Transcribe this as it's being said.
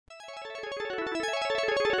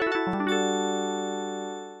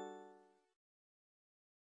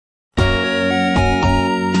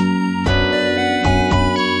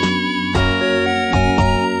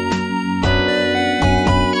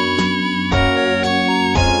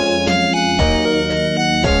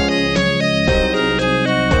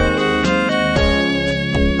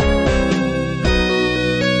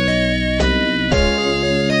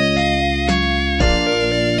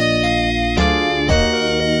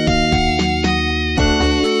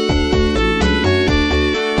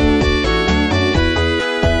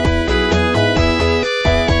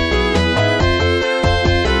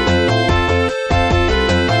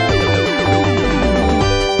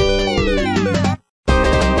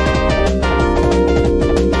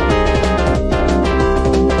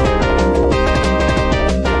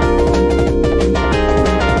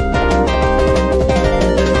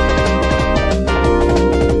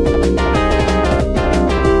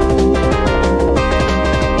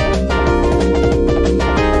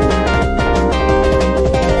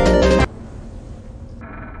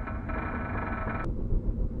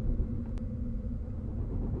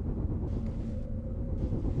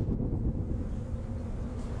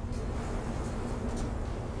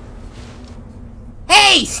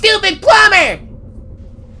Hey, stupid plumber!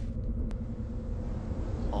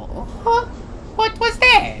 Oh, what was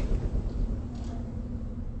that?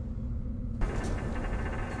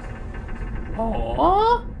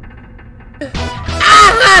 Oh.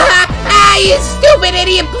 You stupid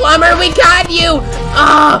idiot plumber, we got you!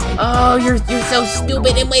 Oh, you're so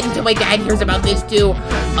stupid, and wait until my dad hears about this too.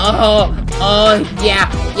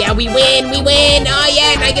 Yeah, we win! Oh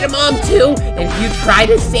yeah, and I get a mom too! And if you try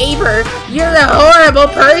to save her, you're a horrible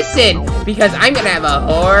person! Because I'm gonna have a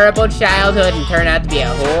horrible childhood and turn out to be a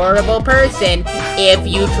horrible person if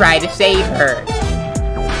you try to save her.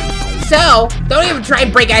 So, don't even try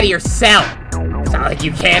and break out of your cell. It's not like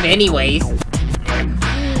you can anyways.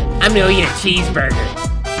 I'm gonna eat a cheeseburger.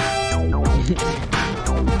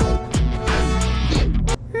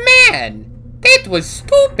 Man, that was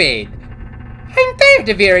stupid. I'm tired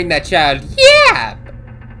of hearing that child yap.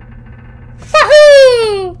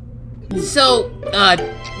 Wahoo! So,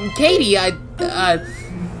 Katie,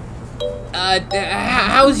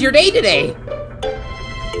 how's your day today?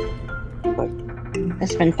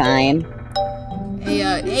 It's been fine.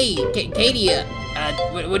 Hey, Katie,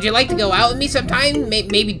 would you like to go out with me sometime?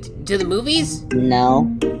 Maybe to the movies? No.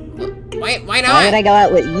 Why not? Why would I go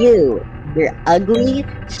out with you? You're ugly,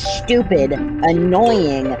 stupid,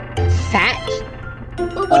 annoying, fat.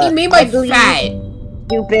 What do you mean by ugly, fat?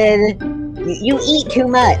 Stupid. You eat too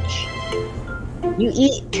much. You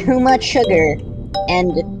eat too much sugar,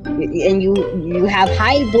 and you have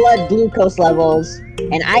high blood glucose levels,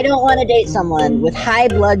 and I don't want to date someone with high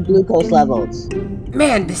blood glucose levels.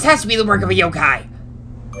 Man, this has to be the work of a yokai.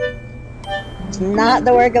 It's not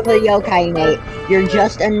the work of a yokai, mate. You're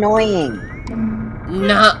just annoying.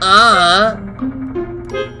 Nuh-uh.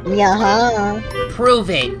 Yeah. Prove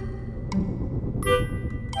it.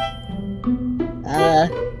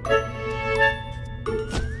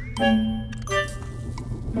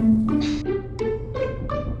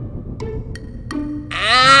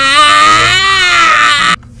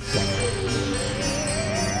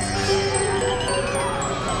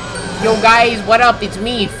 Yo guys, what up? It's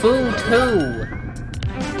me, Foo 2.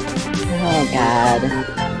 Oh god.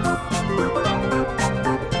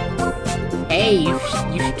 Hey, you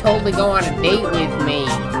should totally go on a date with me.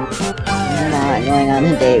 I'm not going on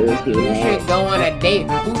a date with you, You Nate. should go on a date.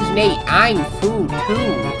 Who's Nate? I'm Foo 2.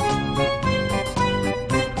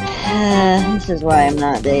 This is why I'm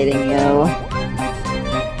not dating you.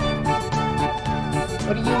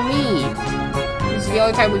 What do you mean? This is the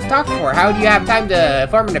only time we've talked before. How do you have time to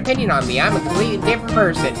form an opinion on me? I'm a completely different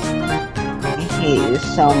person. I hate you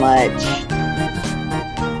so much.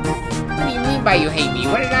 What do you mean by you hate me?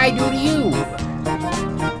 What did I do to you?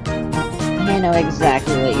 I know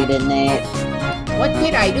exactly what you did, Nate. What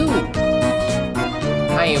did I do?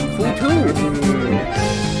 I am Foo 2.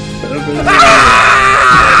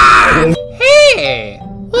 Ah! Hey!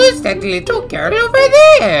 Who's that little girl over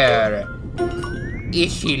there?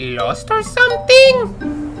 Is she lost or something?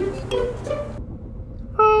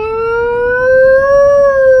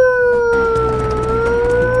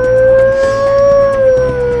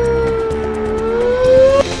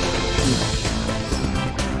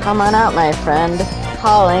 Come on out, my friend.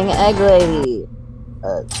 Calling Egg Lady.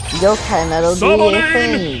 Yokai metal be a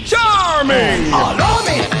thing. Charming! Follow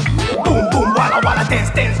me! Boom, boom, walla, walla, dance,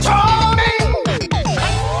 dance, charming!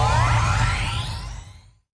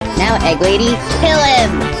 Now, Egg Lady, kill him!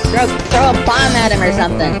 Throw a bomb at him or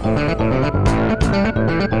something.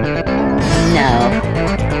 No.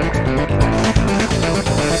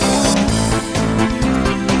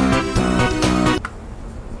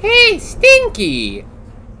 Hey, Stinky!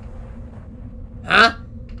 Huh?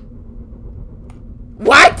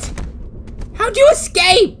 What? How'd you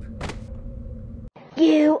escape?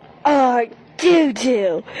 You are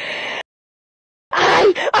doo-doo.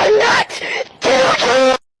 I am not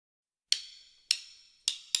doo-doo!